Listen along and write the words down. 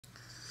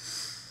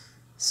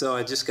So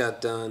I just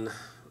got done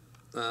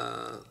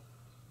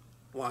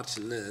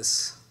watching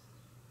this,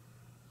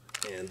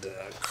 and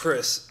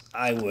Chris,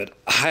 I would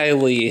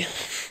highly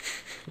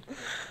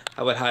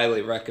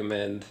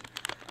recommend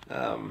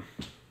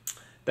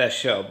that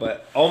show.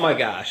 But oh my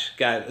gosh,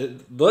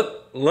 guys,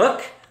 look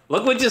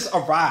what just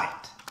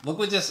arrived. Look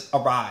what just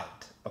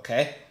arrived.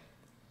 Okay,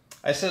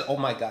 I said, oh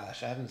my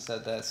gosh, I haven't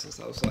said that since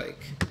I was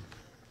like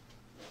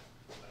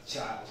a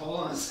child. Hold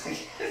on a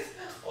second.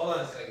 Hold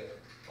on a second.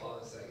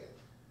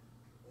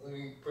 Let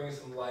me bring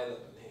some light up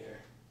in here.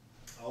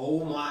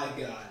 Oh my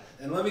god.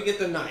 And let me get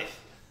the knife.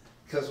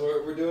 Because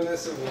we're doing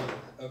this in one.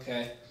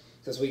 Okay.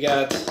 Because we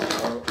got...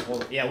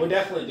 yeah, we're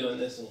definitely doing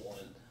this in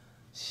one.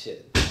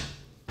 Shit.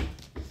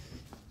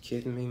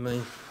 Kidding me,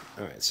 man?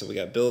 Alright, so we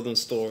got building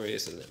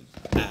stories and then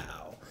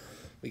pow.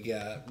 We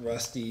got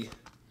Rusty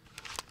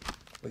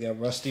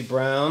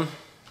Brown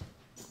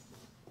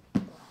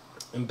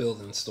and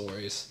building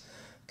stories.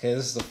 Okay,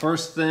 this is the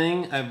first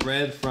thing I've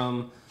read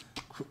from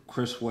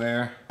Chris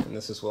Ware, and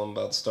this is what I'm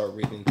about to start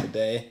reading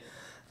today.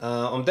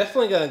 I'm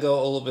definitely gonna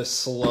go a little bit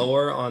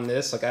slower on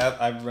this. Like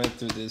I've read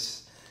through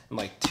this in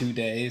like 2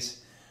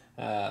 days.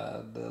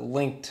 The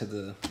link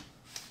to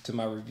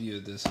my review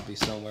of this will be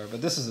somewhere.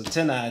 But this is a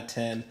 10 out of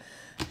 10.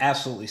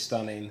 Absolutely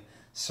stunning,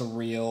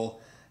 surreal.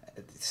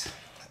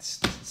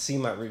 See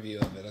my review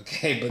of it,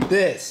 okay? But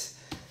this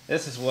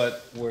is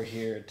what we're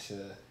here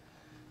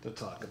to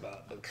talk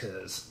about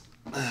because.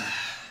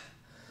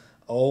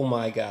 Oh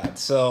my god.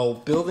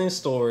 So, building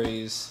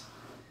stories.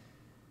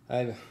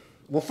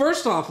 Well,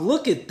 first off,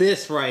 look at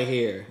this right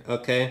here,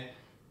 okay?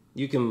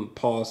 You can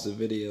pause the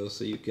video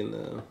so you can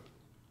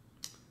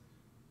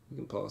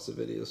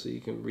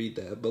read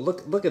that. But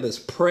look at this.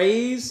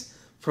 Praise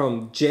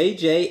from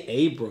J.J.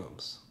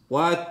 Abrams.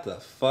 What the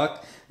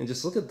fuck? And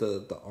just look at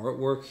the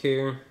artwork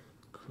here.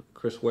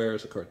 Chris Ware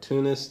is a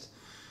cartoonist.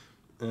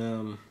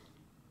 And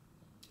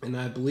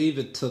I believe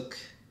it took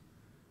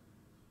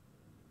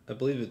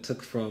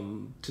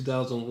from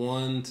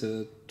 2001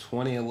 to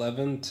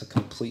 2011 to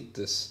complete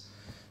this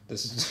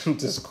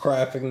this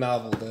graphic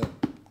novel that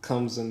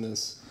comes in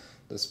this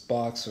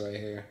box right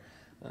here.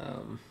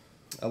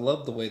 I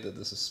love the way that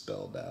this is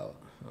spelled out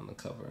on the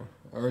cover,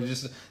 or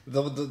just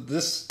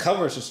this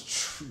cover is just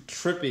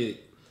trippy.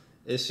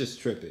 It's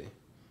just trippy.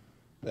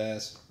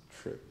 That's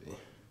trippy.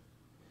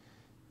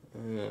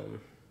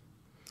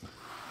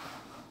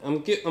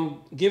 I'm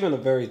giving a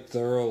very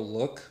thorough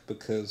look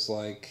because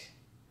like.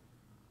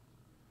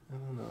 I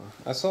don't know.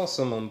 I saw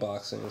some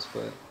unboxings,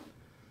 but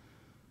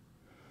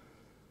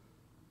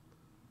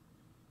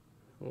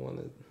I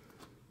wanted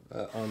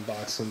an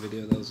unboxing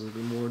video that was a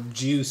little bit more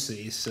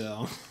juicy,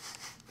 so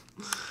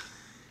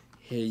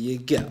here you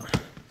go.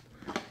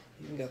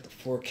 Even got the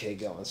 4K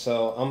going.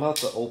 So I'm about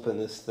to open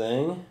this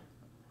thing.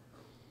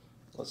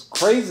 What's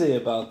crazy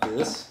about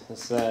this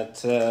is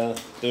that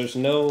there's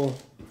no...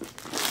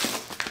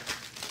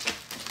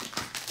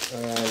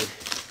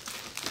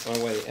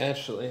 oh wait,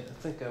 actually, I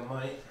think I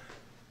might...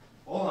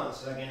 Hold on a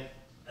second.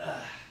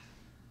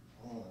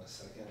 Hold on a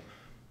second.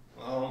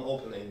 While I'm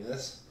opening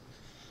this,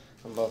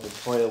 I'm about to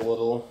play a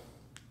little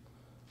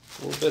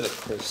bit of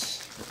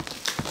Chris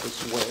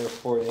Ware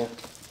for you.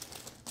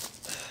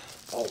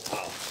 Oh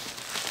wow!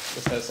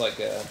 This has like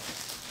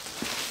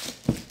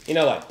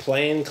like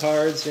playing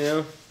cards.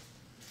 It's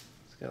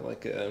got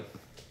like a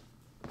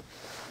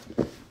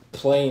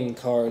playing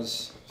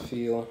cards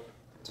feel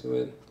to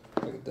it,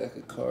 like a deck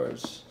of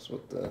cards. That's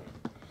what the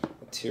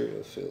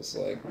material feels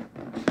like.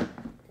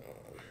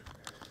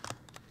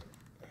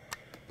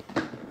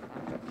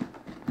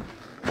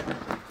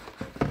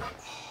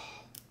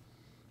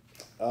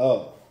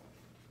 Oh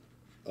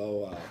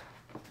wow.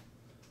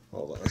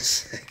 Hold on a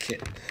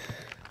second.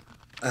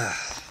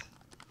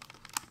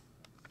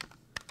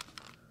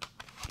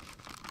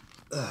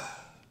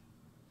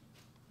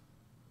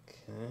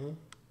 Okay.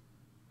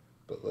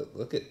 But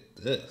look at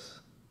this.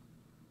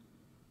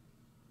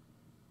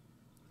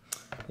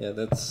 Yeah,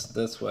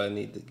 that's what I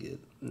need to get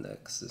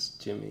next, is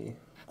Jimmy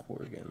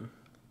Corrigan.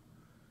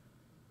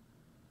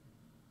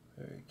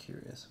 Very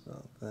curious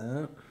about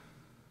that.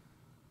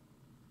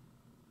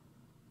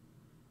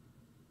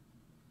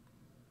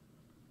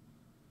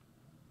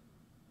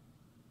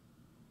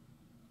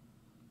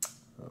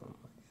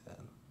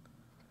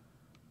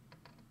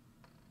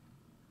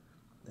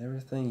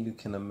 Everything you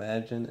can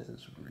imagine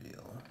is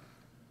real.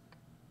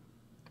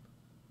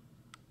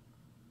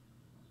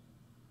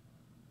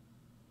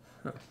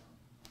 Huh.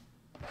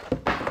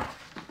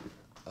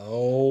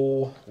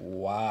 Oh,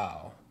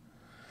 wow.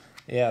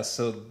 Yeah,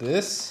 so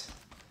this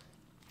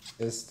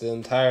is the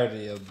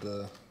entirety of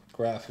the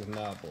graphic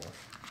novel.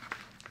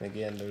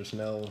 Again, there's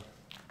no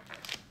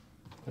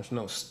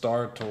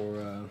start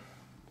or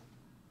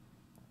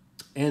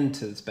end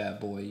to this bad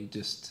boy. You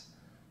just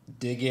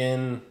dig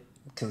in,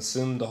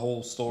 consume the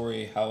whole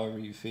story however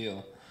you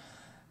feel.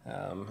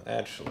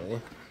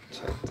 Actually,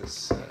 check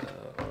this out.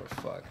 Oh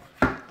fuck.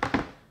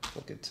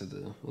 We'll get to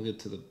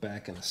the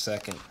back in a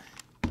second.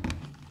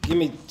 Give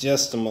me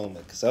just a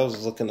moment, because I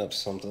was looking up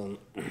something.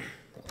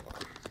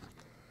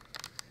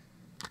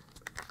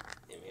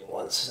 Give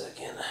 1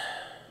 second. Let me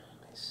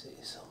see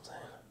something.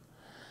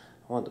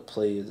 I wanted to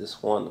play you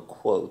this one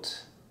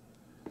quote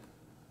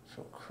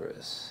from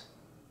Chris.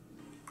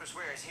 Chris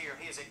Ware is here.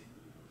 He is a...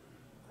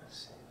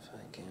 Let's see if I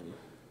can...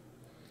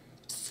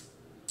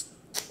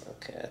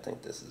 Okay, I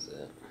think this is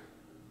it.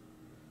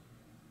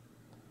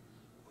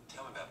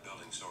 Tell me about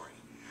Building Stories.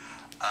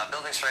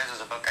 Building Stories was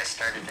a book I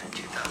started in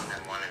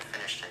 2001 and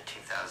finished in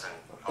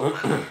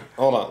 2011.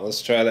 Hold on,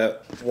 let's try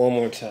that one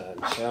more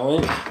time, shall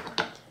we?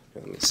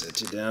 Let me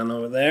set you down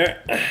over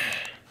there.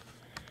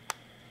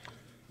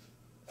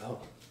 Oh.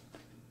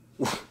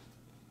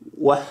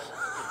 What?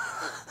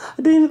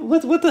 I didn't.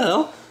 What the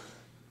hell?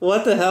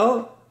 What the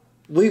hell?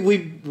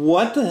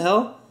 What the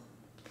hell?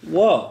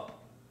 Whoa.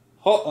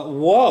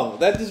 Whoa,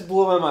 that just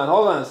blew my mind.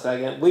 Hold on a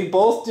second. We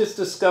both just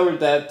discovered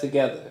that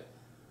together.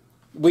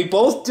 We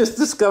both just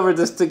discovered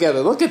this together.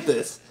 Look at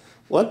this.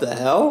 What the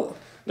hell?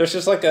 There's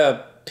just like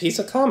a piece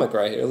of comic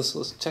right here.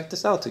 Let's check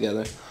this out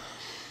together.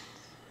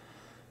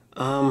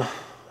 I'm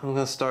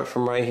gonna start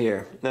from right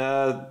here.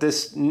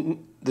 This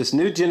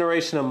new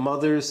generation of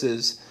mothers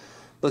is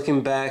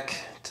looking back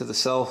to the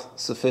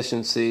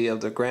self-sufficiency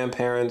of their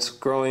grandparents,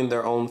 growing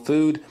their own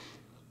food,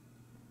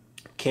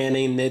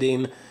 canning,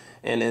 knitting,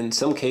 and in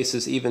some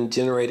cases even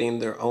generating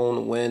their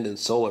own wind and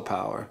solar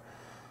power.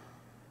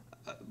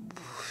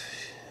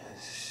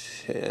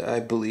 I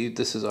believe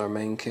this is our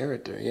main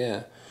character,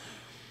 yeah.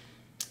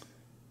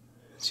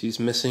 She's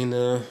missing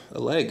a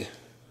leg.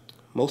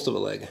 Most of a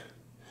leg.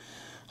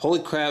 Holy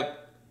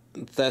crap,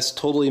 that's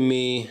totally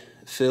me.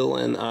 Phil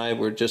and I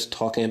were just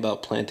talking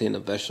about planting a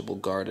vegetable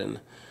garden.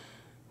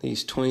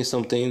 These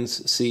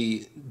 20-somethings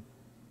see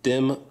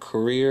dim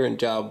career and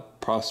job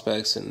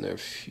prospects in their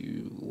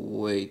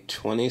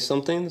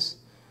 20-somethings.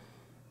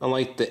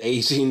 Unlike the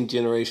aging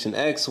Generation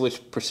X,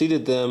 which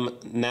preceded them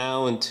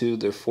now into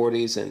their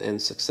 40s and in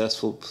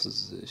successful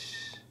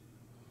position.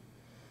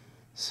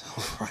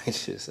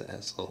 Self-righteous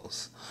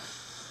assholes.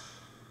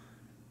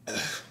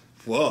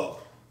 Whoa.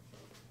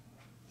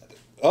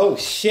 Oh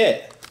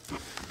shit.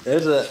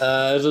 There's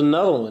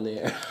another one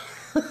here.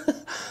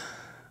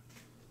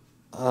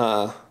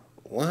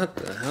 What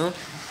the hell?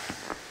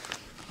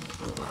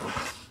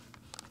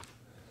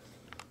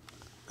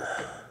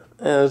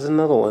 There's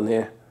another one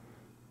here.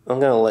 I'm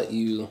gonna let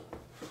you...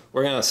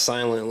 We're gonna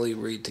silently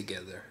read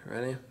together.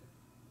 Ready?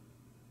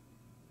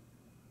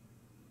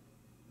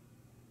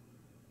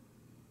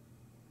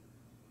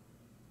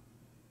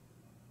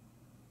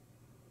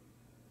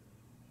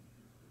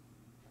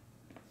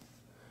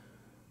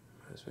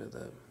 Reminds me of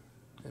that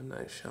M.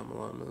 Night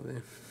Shyamalan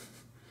movie.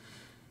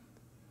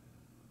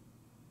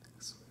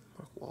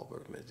 Mark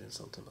Wahlberg mentioned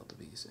something about the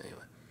bees.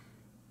 Anyway.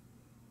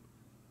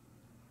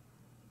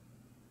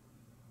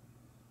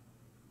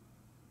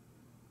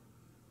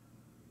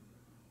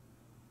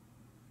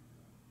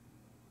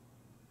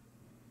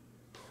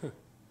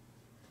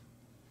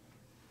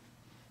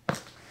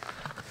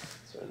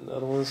 Is there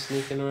another one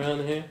sneaking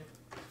around here?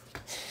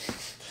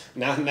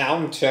 Now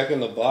I'm checking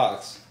the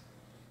box.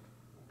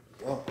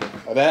 Oh,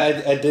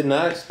 I did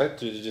not expect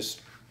there to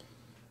just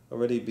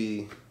already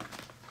be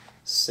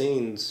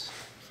scenes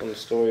from the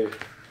story.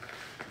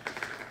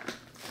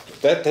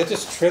 That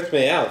just tripped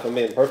me out, if I'm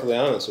being perfectly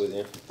honest with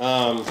you.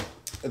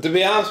 To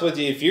be honest with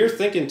you, if you're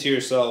thinking to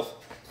yourself,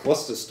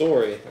 what's the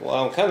story? Well,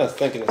 I'm kind of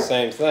thinking the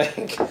same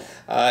thing.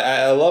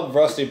 I love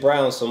Rusty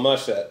Brown so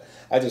much that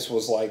I just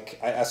was like,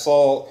 I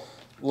saw a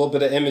little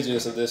bit of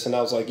images of this and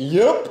I was like,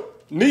 yep,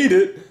 need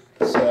it.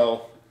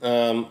 So,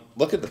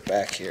 look at the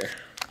back here.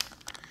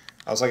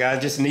 I was like, I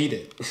just need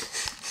it.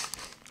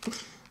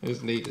 I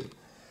just need it.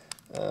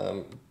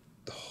 The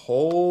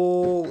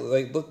whole,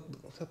 like, look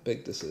how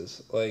big this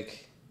is.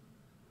 Like,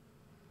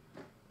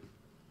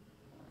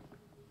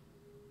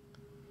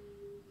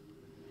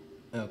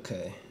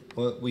 okay.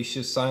 Well, we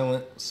should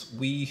silently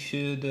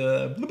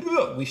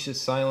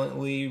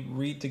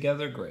read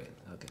together. Great.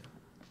 Okay.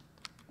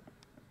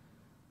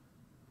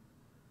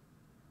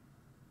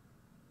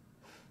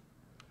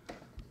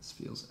 This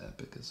feels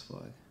epic as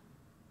fuck.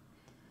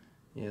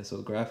 Yeah, so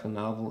the graphic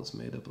novel is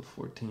made up of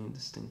 14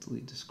 distinctly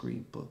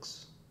discrete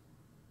books,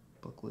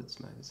 booklets,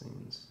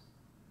 magazines.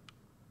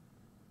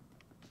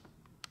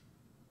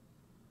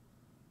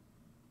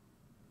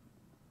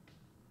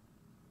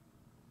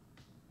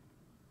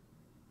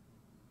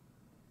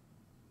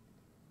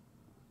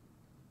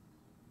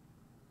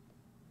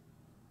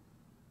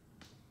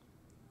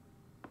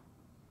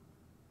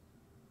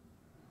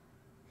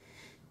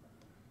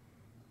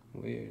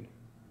 Weird.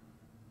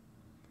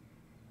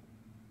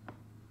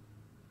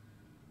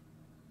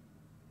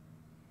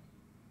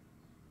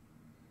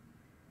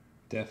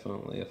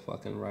 Definitely a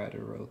fucking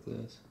writer wrote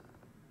this.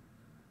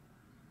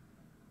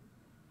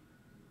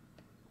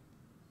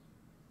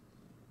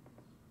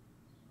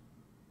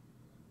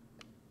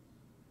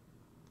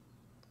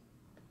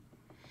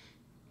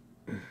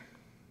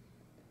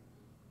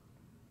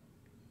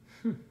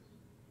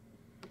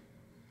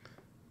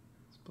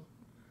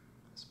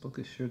 This book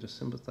is sure to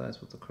sympathize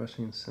with the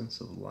crushing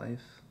sense of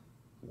life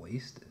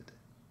wasted,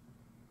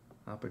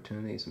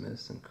 opportunities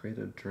missed, and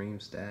creative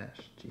dreams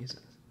dashed.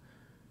 Jesus.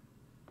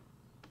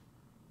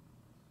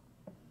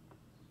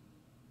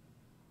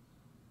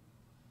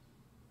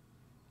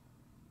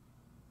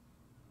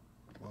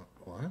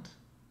 What?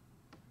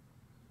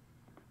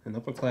 An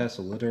upper class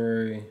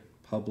literary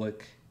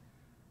public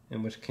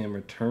in which can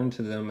return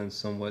to them in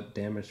somewhat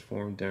damaged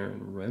form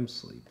during REM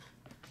sleep.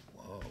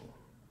 Whoa.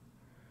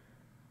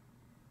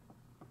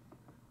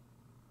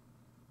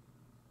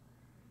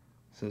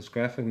 So this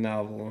graphic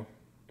novel,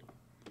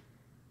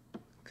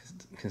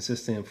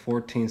 consisting of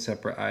 14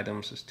 separate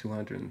items, is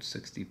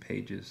 260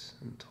 pages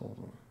in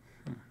total.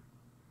 Fuck,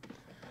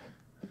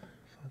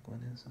 what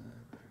is that?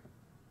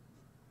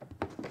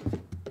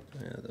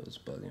 Yeah, that was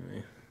bugging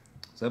me.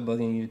 Is that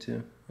bugging you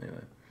too?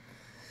 Anyway.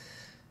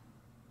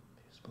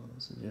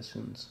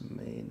 Suggestions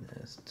made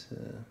as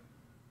to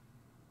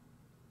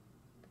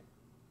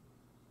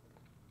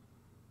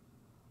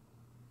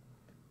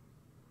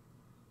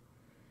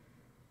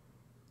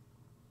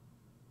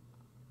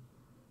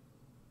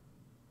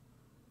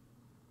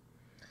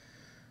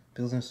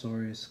Building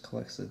Stories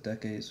collects a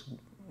decade's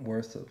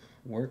worth of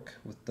work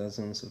with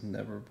dozens of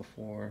never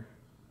before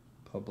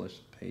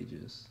published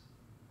pages.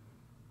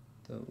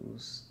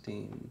 Those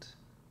deemed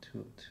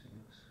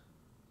 202s.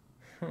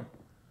 Huh.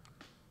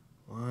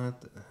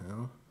 What the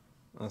hell?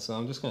 So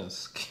I'm just gonna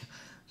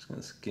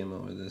skim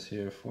over this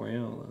here for you.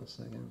 Hold on a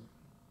second.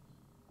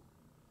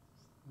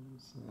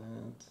 What's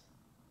that?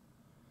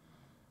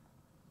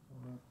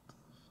 What the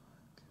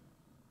fuck?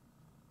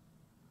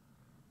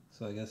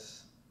 So I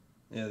guess,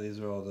 yeah, these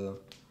are all the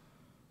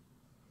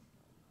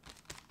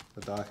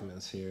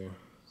documents here.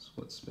 That's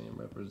what's being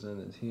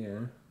represented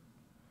here.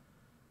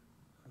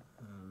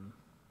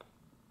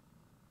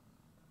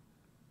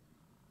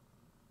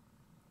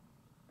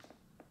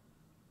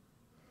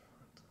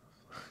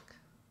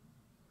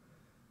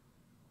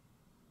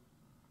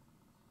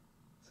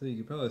 So you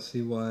can probably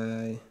see why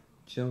I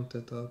jumped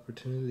at the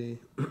opportunity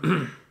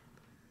to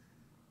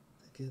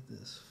get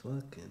this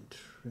fucking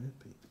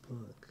trippy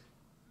book.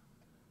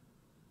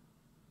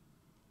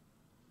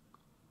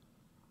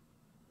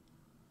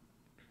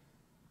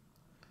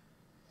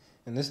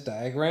 And this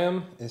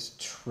diagram is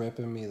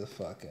tripping me the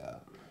fuck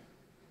out.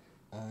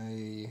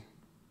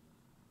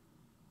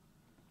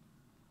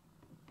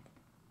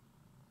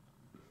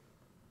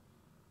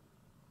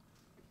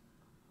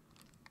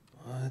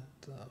 What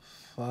the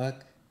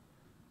fuck?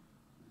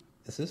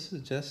 Is this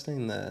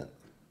suggesting that?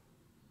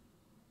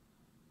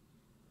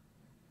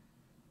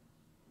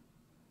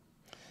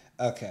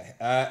 Okay,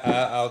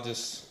 I'll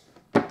just.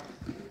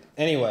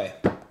 Anyway,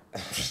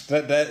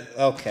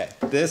 okay.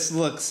 This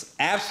looks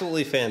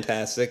absolutely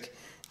fantastic,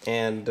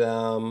 and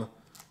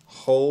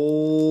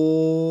holy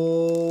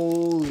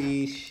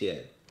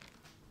shit.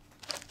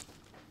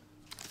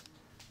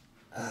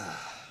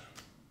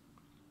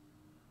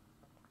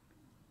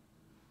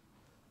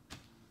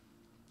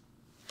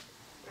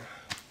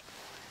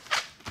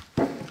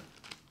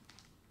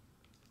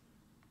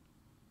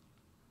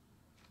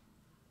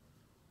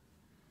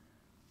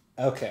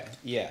 Okay,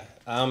 yeah.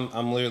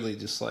 I'm literally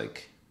just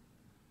like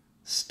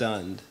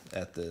stunned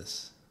at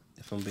this,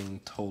 if I'm being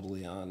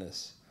totally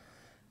honest.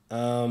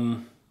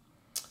 I'm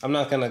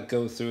not gonna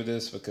go through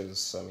this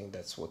because I mean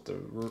that's what the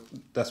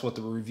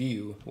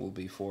review will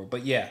be for.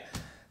 But yeah,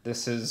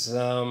 this is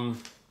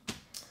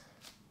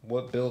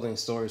what Building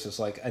Stories is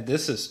like.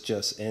 This is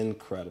just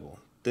incredible.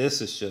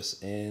 This is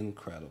just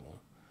incredible.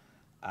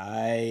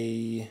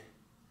 I'm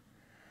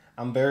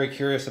very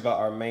curious about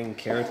our main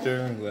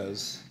character who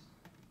has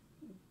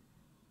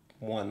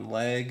one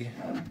leg.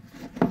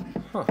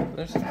 Huh,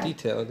 there's a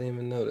detail I didn't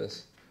even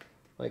notice.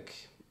 Like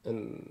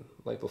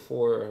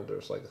before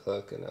there's like a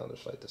hook and now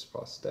there's like this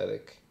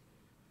prosthetic.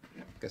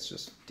 I guess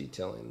just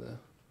detailing the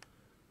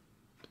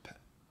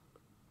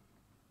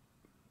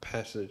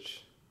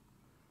passage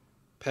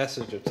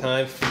of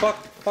time.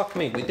 Fuck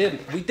me. We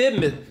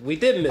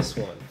did miss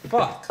one.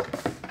 Fuck.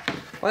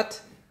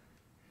 What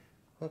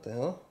the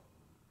hell?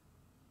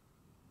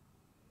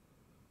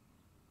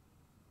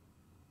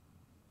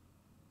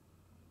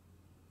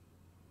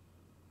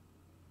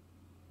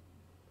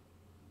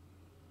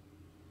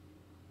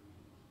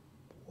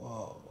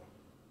 Whoa.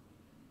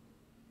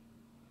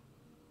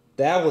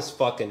 That was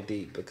fucking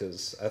deep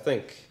because I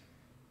think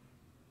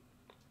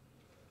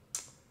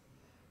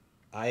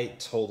I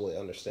totally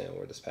understand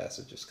where this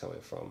passage is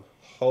coming from.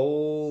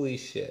 Holy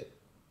shit.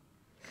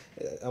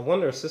 I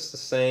wonder, is this the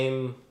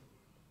same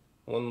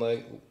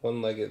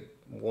one-legged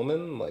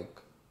woman? Like,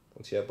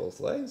 does she have both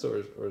legs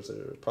or is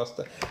it a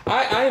prosthetic?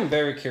 I am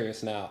very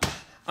curious now.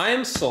 I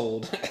am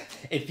sold.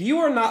 If you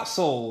are not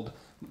sold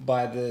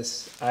by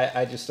this,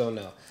 I just don't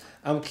know.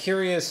 I'm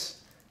curious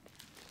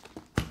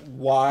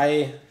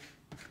why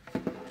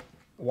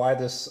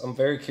this. I'm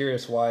very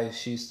curious why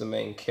she's the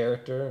main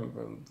character.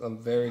 I'm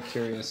very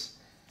curious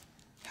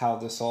how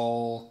this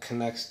all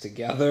connects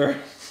together.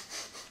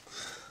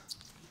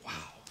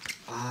 Wow,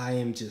 I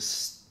am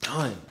just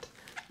stunned.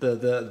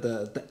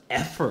 The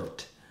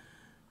effort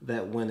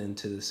that went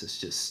into this is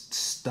just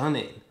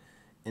stunning,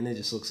 and it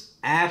just looks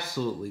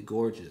absolutely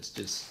gorgeous.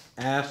 Just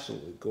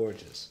absolutely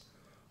gorgeous.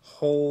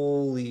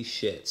 Holy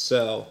shit!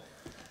 So.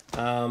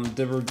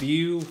 The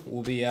review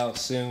will be out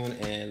soon,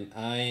 and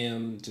I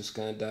am just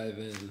gonna dive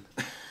in.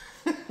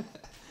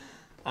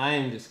 I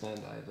am just gonna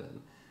dive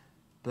in.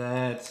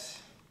 that...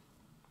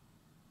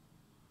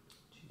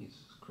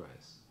 Jesus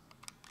Christ.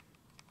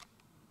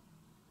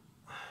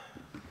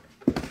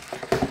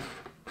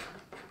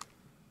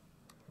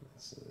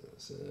 This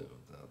is it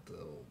without the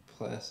old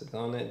plastic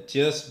on it.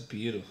 Just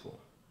beautiful.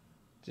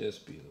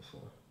 Just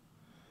beautiful.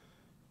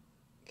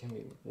 Give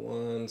me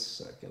 1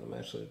 second. I'm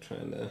actually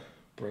trying to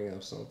bring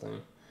up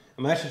something.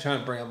 I'm actually trying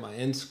to bring up my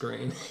end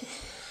screen.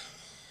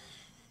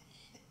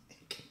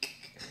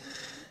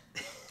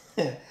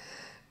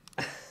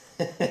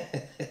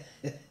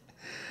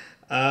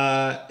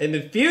 In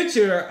the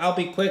future, I'll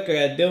be quicker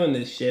at doing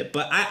this shit.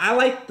 But I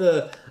like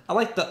the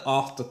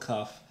off the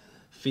cuff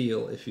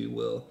feel, if you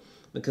will,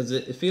 because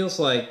it feels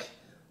like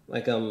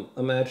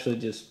I'm actually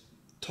just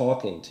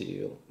talking to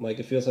you. Like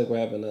it feels like we're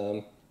having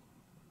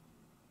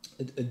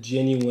a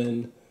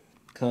genuine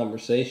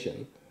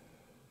conversation.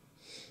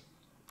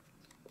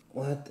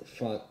 What the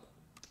fuck?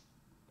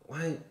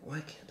 Why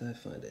can't I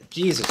find it?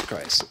 Jesus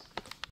Christ.